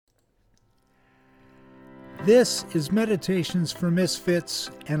This is Meditations for Misfits,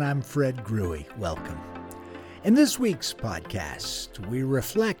 and I'm Fred Gruey. Welcome. In this week's podcast, we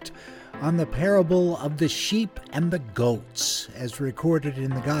reflect on the parable of the sheep and the goats, as recorded in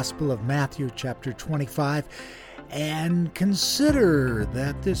the Gospel of Matthew, chapter 25, and consider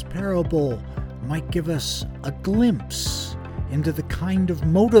that this parable might give us a glimpse into the kind of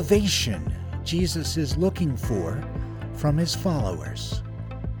motivation Jesus is looking for from his followers.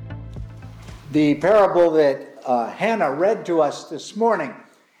 The parable that Hannah read to us this morning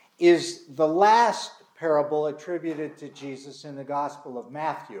is the last parable attributed to Jesus in the Gospel of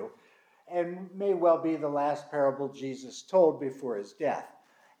Matthew, and may well be the last parable Jesus told before his death.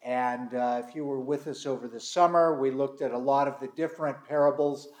 And if you were with us over the summer, we looked at a lot of the different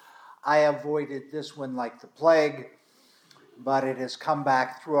parables. I avoided this one like the plague, but it has come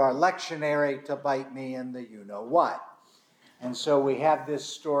back through our lectionary to bite me in the you-know-what. And so we have this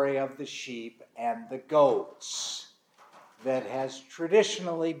story of the sheep and the goats that has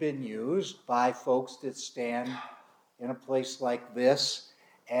traditionally been used by folks that stand in a place like this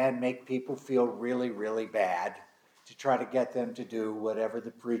and make people feel really, really bad to try to get them to do whatever the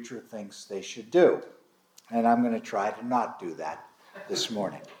preacher thinks they should do. And I'm going to try to not do that this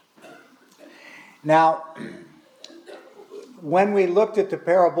morning. Now, when we looked at the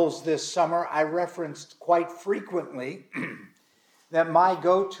parables this summer, I referenced quite frequently that my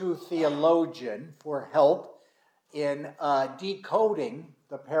go-to theologian for help in decoding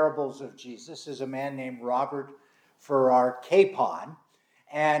the parables of Jesus is a man named Robert Farrar Capon.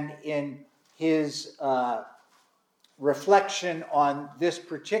 And in his reflection on this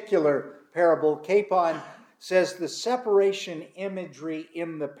particular parable, Capon says the separation imagery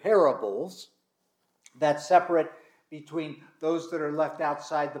in the parables, that separate between those that are left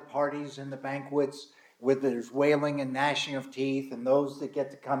outside the parties and the banquets, where there's wailing and gnashing of teeth, and those that get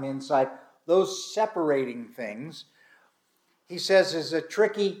to come inside, those separating things, he says, is a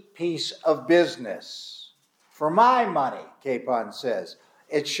tricky piece of business. For my money, Capon says,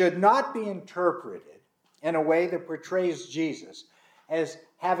 it should not be interpreted in a way that portrays Jesus as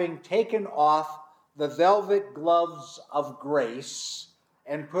having taken off the velvet gloves of grace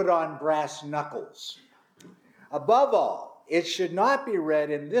and put on brass knuckles. Above all, it should not be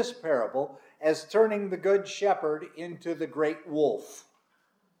read in this parable as turning the good shepherd into the great wolf.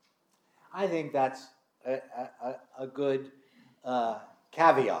 I think that's a good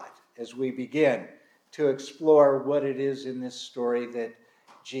caveat as we begin to explore what it is in this story that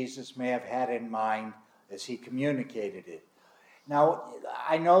Jesus may have had in mind as he communicated it. Now,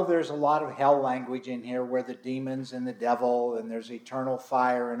 I know there's a lot of hell language in here where the demons and the devil and there's eternal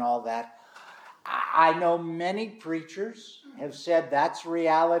fire and all that. I know many preachers have said that's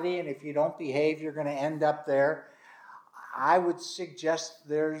reality, and if you don't behave, you're going to end up there. I would suggest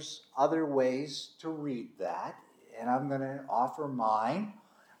there's other ways to read that, and I'm going to offer mine,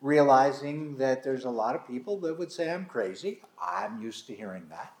 realizing that there's a lot of people that would say I'm crazy. I'm used to hearing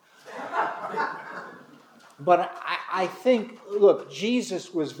that. But I think, look,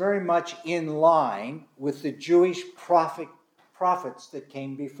 Jesus was very much in line with the Jewish prophets that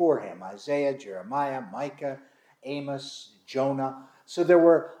came before him: Isaiah, Jeremiah, Micah, Amos, Jonah. So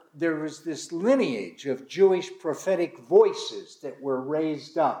there was this lineage of Jewish prophetic voices that were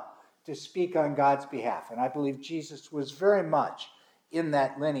raised up to speak on God's behalf. And I believe Jesus was very much in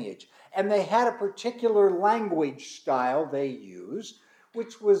that lineage. And they had a particular language style they used,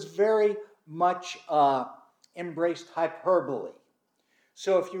 which was very much embraced hyperbole.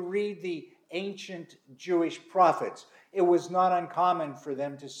 So if you read the ancient Jewish prophets, it was not uncommon for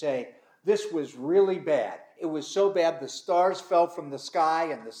them to say, this was really bad. It was so bad the stars fell from the sky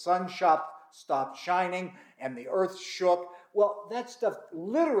and the sun stopped shining and the earth shook. Well, that stuff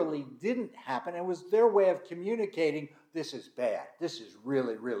literally didn't happen. It was their way of communicating, this is bad. This is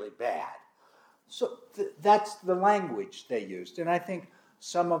really, really bad. So that's the language they used. And I think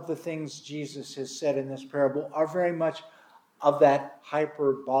some of the things Jesus has said in this parable are very much of that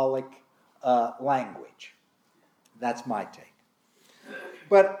hyperbolic language. That's my take.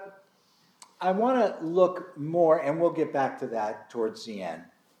 But I want to look more, and we'll get back to that towards the end,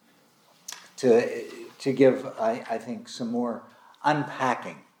 to give, I think, some more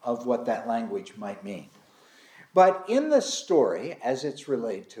unpacking of what that language might mean. But in the story, as it's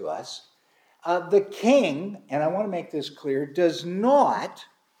relayed to us, the king, and I want to make this clear, does not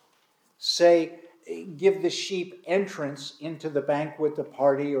say, give the sheep entrance into the banquet, the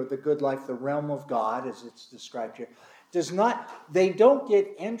party, or the good life, the realm of God, as it's described here. They don't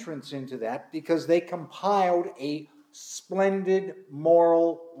get entrance into that because they compiled a splendid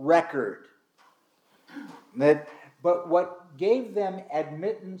moral record. But what gave them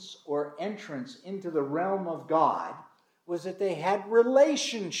admittance or entrance into the realm of God was that they had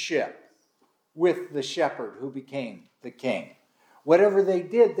relationship with the shepherd who became the king. Whatever they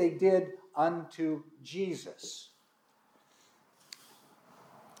did unto Jesus.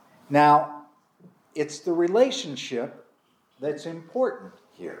 Now, it's the relationship that's important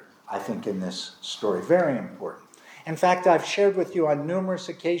here, I think, in this story. Very important. In fact, I've shared with you on numerous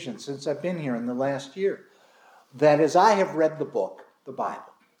occasions since I've been here in the last year that as I have read the book, the Bible,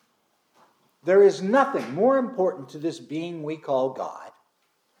 there is nothing more important to this being we call God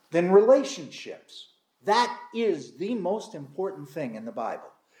than relationships. That is the most important thing in the Bible.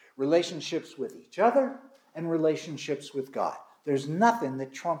 Relationships with each other and relationships with God. There's nothing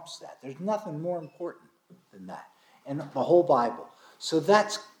that trumps that. There's nothing more important than that in the whole Bible. So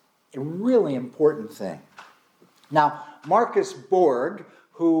that's a really important thing. Now, Marcus Borg,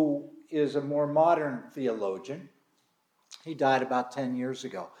 who is a more modern theologian, he died about 10 years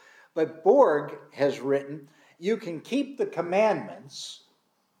ago. But Borg has written, you can keep the commandments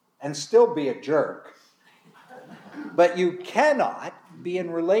and still be a jerk, but you cannot be in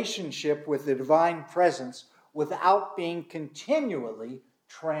relationship with the divine presence without being continually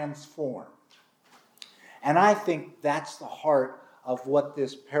transformed. And I think that's the heart of what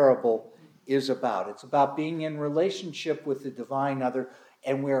this parable is about. It's about being in relationship with the divine other,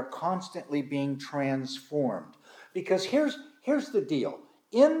 and we're constantly being transformed. Because here's the deal.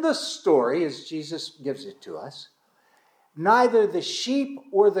 In the story, as Jesus gives it to us, neither the sheep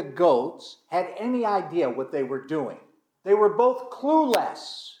or the goats had any idea what they were doing. They were both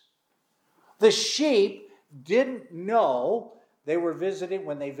clueless. The sheep didn't know they were visiting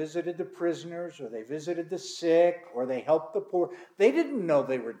when they visited the prisoners or they visited the sick or they helped the poor. They didn't know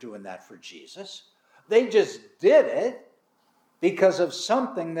they were doing that for Jesus. They just did it because of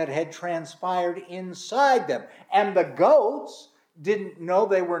something that had transpired inside them. And the goats didn't know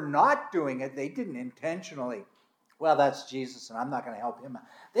they were not doing it. They didn't intentionally, well, that's Jesus and I'm not going to help him.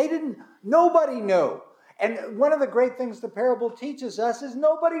 Nobody knew. And one of the great things the parable teaches us is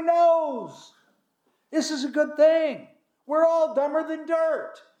nobody knows. This is a good thing. We're all dumber than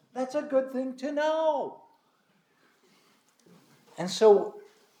dirt. That's a good thing to know. And so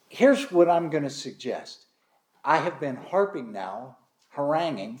here's what I'm going to suggest. I have been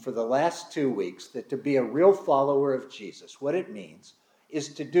haranguing for the last 2 weeks that to be a real follower of Jesus, what it means is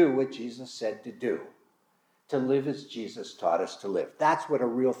to do what Jesus said to do. To live as Jesus taught us to live. That's what a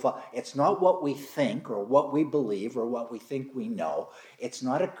real it's not what we think or what we believe or what we think we know. It's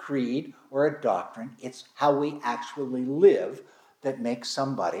not a creed or a doctrine. It's how we actually live that makes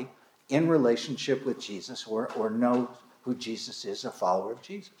somebody in relationship with Jesus or know who Jesus is, a follower of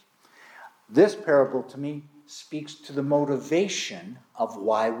Jesus. This parable to me speaks to the motivation of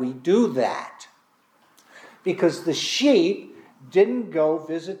why we do that. Because the sheep didn't go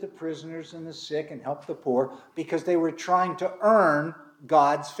visit the prisoners and the sick and help the poor because they were trying to earn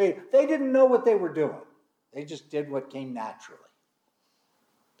God's favor. They didn't know what they were doing. They just did what came naturally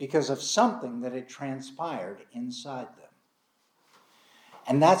because of something that had transpired inside them.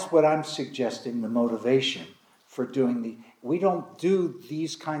 And that's what I'm suggesting, the motivation for doing we don't do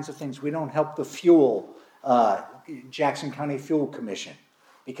these kinds of things. We don't help the Jackson County Fuel Commission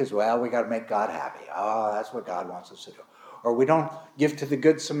because, well, we got to make God happy. Oh, that's what God wants us to do. Or we don't give to the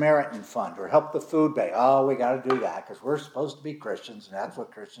Good Samaritan Fund or help the food bank. Oh, we got to do that because we're supposed to be Christians and that's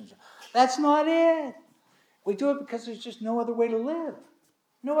what Christians are. That's not it. We do it because there's just no other way to live,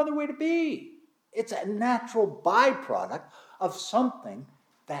 no other way to be. It's a natural byproduct of something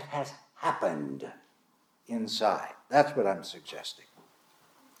that has happened inside. That's what I'm suggesting.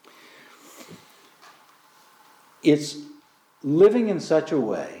 It's living in such a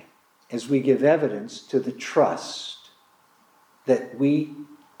way as we give evidence to the trust that we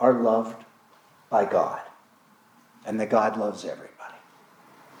are loved by God and that God loves everybody.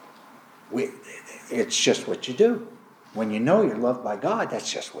 It's just what you do. When you know you're loved by God,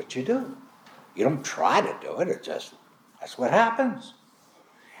 that's just what you do. You don't try to do it. That's what happens.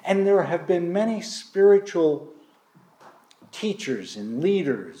 And there have been many spiritual teachers and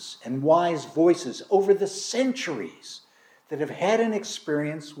leaders and wise voices over the centuries that have had an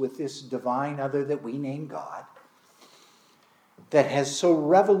experience with this divine other that we name God, that has so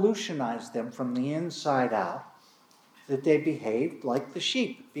revolutionized them from the inside out that they behaved like the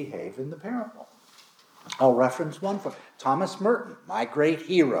sheep behave in the parable. I'll reference one for Thomas Merton, my great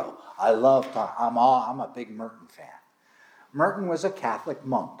hero. I love Tom. I'm a big Merton fan. Merton was a Catholic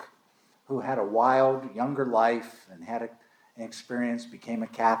monk who had a wild, younger life and had an experience, became a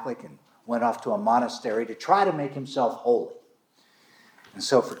Catholic, and went off to a monastery to try to make himself holy. And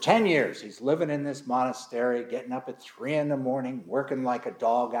so for 10 years, he's living in this monastery, getting up at 3 in the morning, working like a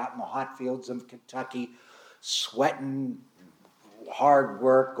dog out in the hot fields of Kentucky, sweating, hard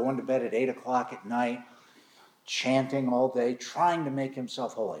work, going to bed at 8 o'clock at night, chanting all day, trying to make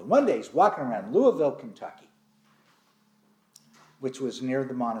himself holy. One day he's walking around Louisville, Kentucky, which was near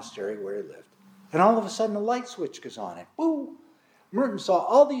the monastery where he lived. And all of a sudden a light switch goes on and woo! Merton saw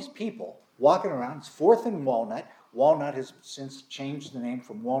all these people walking around. It's 4th and Walnut. Walnut has since changed the name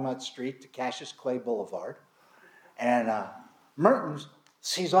from Walnut Street to Cassius Clay Boulevard. And Merton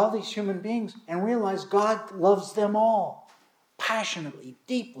sees all these human beings and realizes God loves them all passionately,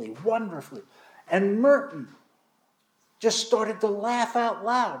 deeply, wonderfully. And Merton just started to laugh out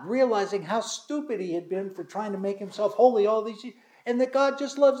loud, realizing how stupid he had been for trying to make himself holy all these years, and that God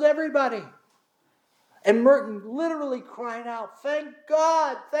just loves everybody. And Merton literally cried out, thank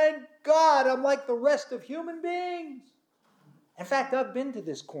God, I'm like the rest of human beings. In fact, I've been to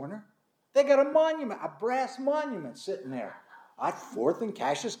this corner. They got a monument, a brass monument sitting there at 4th and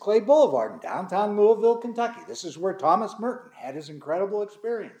Cassius Clay Boulevard in downtown Louisville, Kentucky. This is where Thomas Merton had his incredible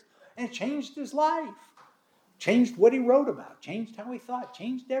experience. And it changed his life. Changed what he wrote about, changed how he thought,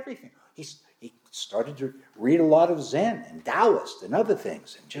 changed everything. He started to read a lot of Zen and Taoist and other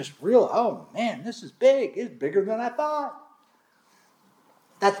things and just realized, oh man, this is big. It's bigger than I thought.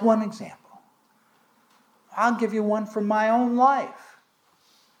 That's one example. I'll give you one from my own life.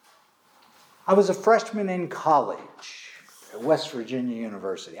 I was a freshman in college at West Virginia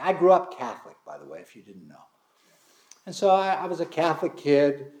University. I grew up Catholic, by the way, if you didn't know. And so I was a Catholic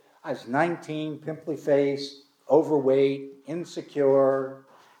kid. I was 19, pimply-faced, overweight, insecure,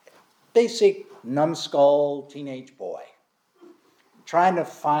 basic numbskull teenage boy, trying to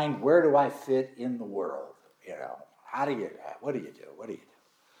find where do I fit in the world. What do you do?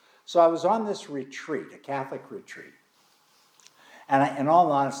 So I was on this retreat, a Catholic retreat. And in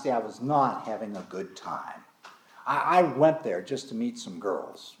all honesty, I was not having a good time. I went there just to meet some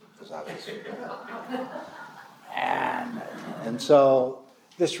girls. Because I was... And so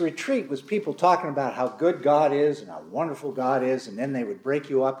this retreat was people talking about how good God is and how wonderful God is, and then they would break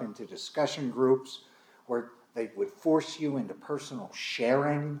you up into discussion groups where they would force you into personal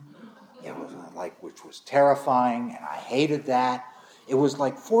sharing, which was terrifying, and I hated that. It was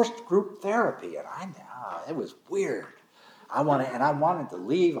like forced group therapy, and it was weird. I wanted to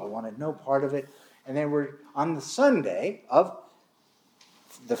leave. I wanted no part of it. And they were on the Sunday of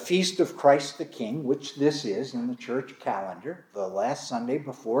the Feast of Christ the King, which this is in the church calendar, the last Sunday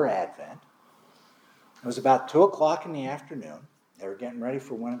before Advent. It was about 2 o'clock in the afternoon. They were getting ready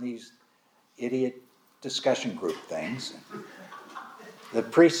for one of these idiot discussion group things. The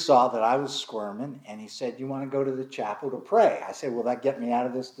priest saw that I was squirming, and he said, you want to go to the chapel to pray? I said, will that get me out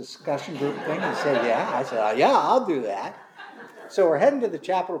of this discussion group thing? He said, yeah. I said, yeah, I'll do that. So we're heading to the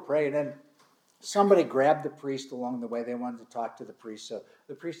chapel to pray, and then somebody grabbed the priest along the way. They wanted to talk to the priest. So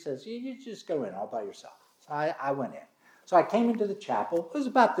the priest says, you just go in all by yourself. So I went in. So I came into the chapel. It was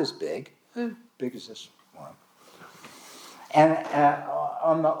about this big, as big as this one. And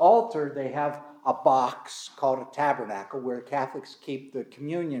on the altar, they have a box called a tabernacle where Catholics keep the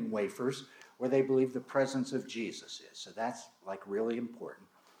communion wafers where they believe the presence of Jesus is. So that's really important.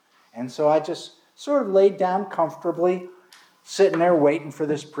 And so I just sort of laid down comfortably, sitting there waiting for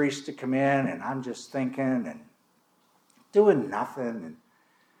this priest to come in, and I'm just thinking and doing nothing.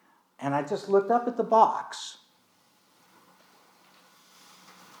 And I just looked up at the box.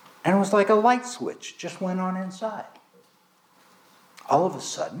 And it was like a light switch just went on inside. All of a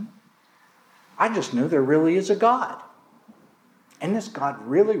sudden, I just knew there really is a God. And this God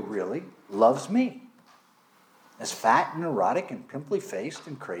really, really loves me. As fat and neurotic and pimply-faced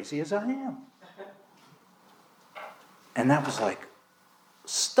and crazy as I am. And that was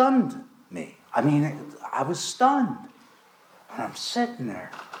stunned me. I was stunned. And I'm sitting there.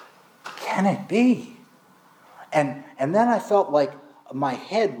 Can it be? And then I felt like my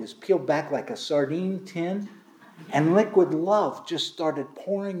head was peeled back like a sardine tin, and liquid love just started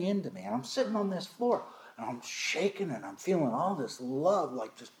pouring into me. And I'm sitting on this floor, and I'm shaking, and I'm feeling all this love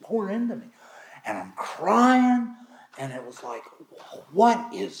just pour into me. And I'm crying, and it was like,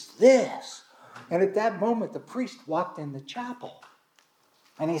 what is this? And at that moment, the priest walked in the chapel,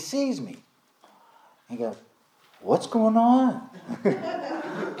 and he sees me. He goes, what's going on?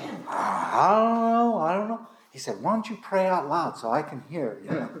 I don't know. He said, why don't you pray out loud so I can hear?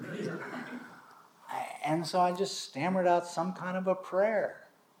 And so I just stammered out some kind of a prayer.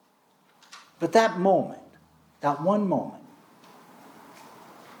 But that moment, that one moment,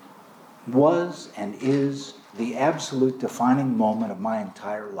 was and is the absolute defining moment of my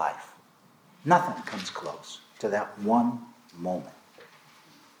entire life. Nothing comes close to that one moment.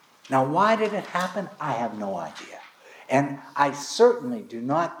 Now, why did it happen? I have no idea. And I certainly do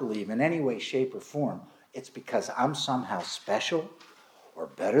not believe in any way, shape, or form it's because I'm somehow special or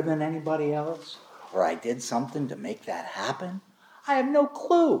better than anybody else, or I did something to make that happen. I have no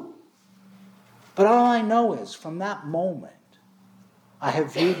clue. But all I know is from that moment, I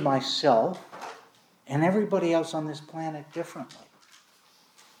have viewed myself and everybody else on this planet differently.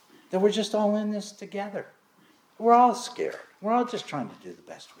 That we're just all in this together. We're all scared. We're all just trying to do the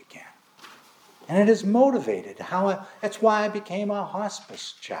best we can. And it has motivated that's why I became a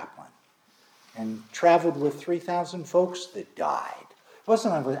hospice chaplain and traveled with 3,000 folks that died.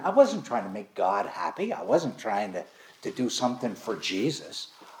 I wasn't trying to make God happy. I wasn't trying to do something for Jesus.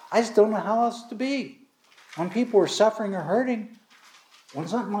 I just don't know how else to be. When people are suffering or hurting, when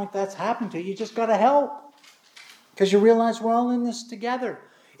something like that's happened to you, you just got to help. Because you realize we're all in this together.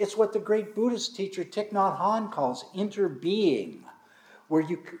 It's what the great Buddhist teacher Thich Nhat Hanh calls interbeing, where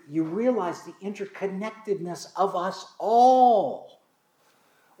you realize the interconnectedness of us all.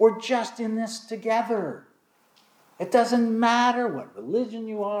 We're just in this together. It doesn't matter what religion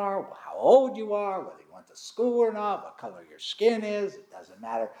you are, how old you are, whether you went to school or not, what color your skin is. It doesn't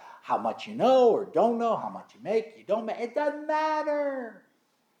matter how much you know or don't know, how much you make, you don't make. It doesn't matter.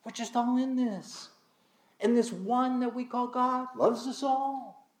 We're just all in this. And this one that we call God loves us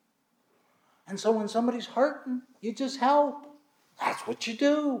all. And so when somebody's hurting, you just help. That's what you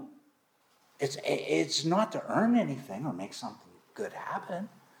do. It's not to earn anything or make something good happen.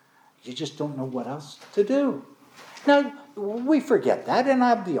 You just don't know what else to do. Now, we forget that, and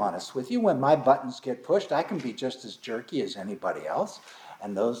I'll be honest with you, when my buttons get pushed, I can be just as jerky as anybody else,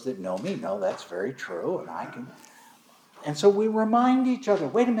 and those that know me know that's very true, and so we remind each other,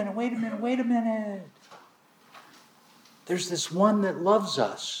 wait a minute. There's this one that loves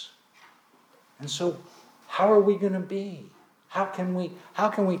us. And so how are we going to be? How can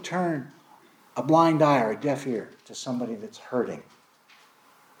we turn a blind eye or a deaf ear to somebody that's hurting?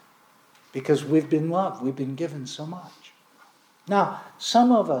 Because we've been loved. We've been given so much. Now,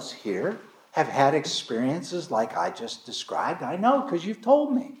 some of us here have had experiences like I just described. I know because you've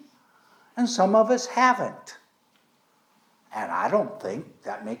told me. And some of us haven't. And I don't think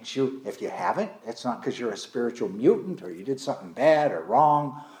that makes you, if you haven't, it's not because you're a spiritual mutant or you did something bad or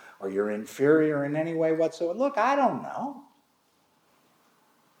wrong or you're inferior in any way whatsoever. Look, I don't know.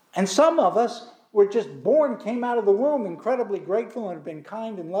 And some of us were just born, came out of the womb incredibly grateful and have been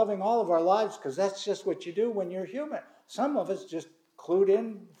kind and loving all of our lives because that's just what you do when you're human. Some of us just clued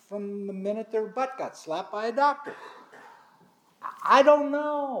in from the minute their butt got slapped by a doctor. I don't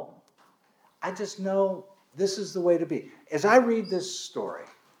know. I just know this is the way to be. As I read this story,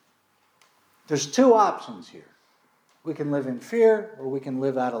 there's two options here. We can live in fear or we can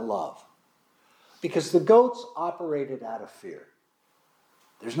live out of love. Because the goats operated out of fear.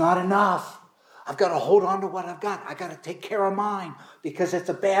 There's not enough. I've got to hold on to what I've got. I've got to take care of mine because it's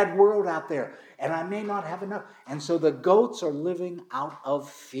a bad world out there and I may not have enough. And so the goats are living out of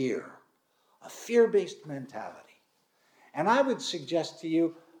fear, a fear-based mentality. And I would suggest to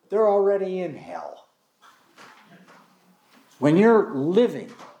you, they're already in hell. When you're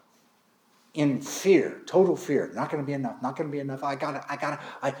living in fear, total fear, not going to be enough,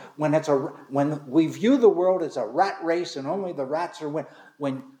 when we view the world as a rat race and only the rats are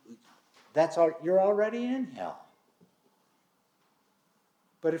you're already in hell.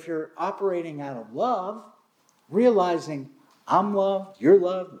 But if you're operating out of love, realizing I'm loved, you're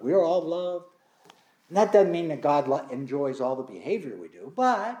loved, we're all loved, and that doesn't mean that God enjoys all the behavior we do,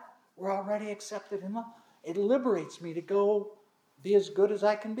 but we're already accepted in love. It liberates me to go be as good as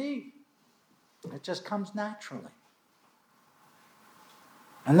I can be. It just comes naturally.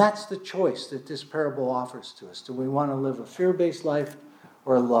 And that's the choice that this parable offers to us. Do we want to live a fear-based life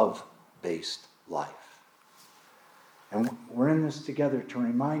or a love-based life? And we're in this together to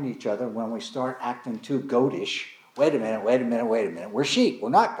remind each other when we start acting too goatish, wait a minute. We're sheep, we're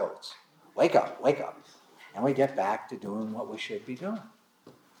not goats. Wake up. And we get back to doing what we should be doing.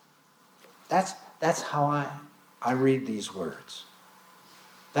 That's how I read these words.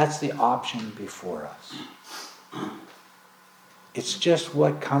 That's the option before us. It's just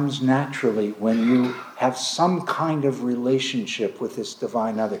what comes naturally when you have some kind of relationship with this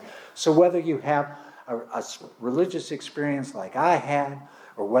divine other. So whether you have a religious experience like I had,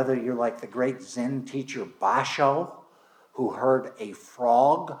 or whether you're like the great Zen teacher Basho, who heard a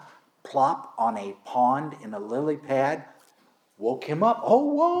frog plop on a pond in a lily pad, woke him up.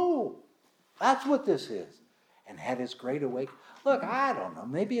 Oh, whoa! That's what this is. And had his great awakening. Look, I don't know.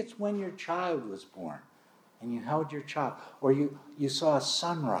 Maybe it's when your child was born and you held your child. Or you saw a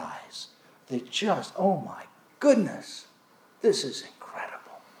sunrise that just, oh my goodness, this is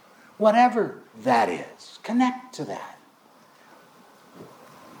incredible. whatever that is. Connect to that.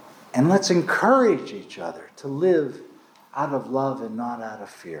 And let's encourage each other to live out of love and not out of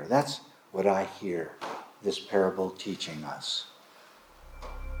fear. That's what I hear this parable teaching us.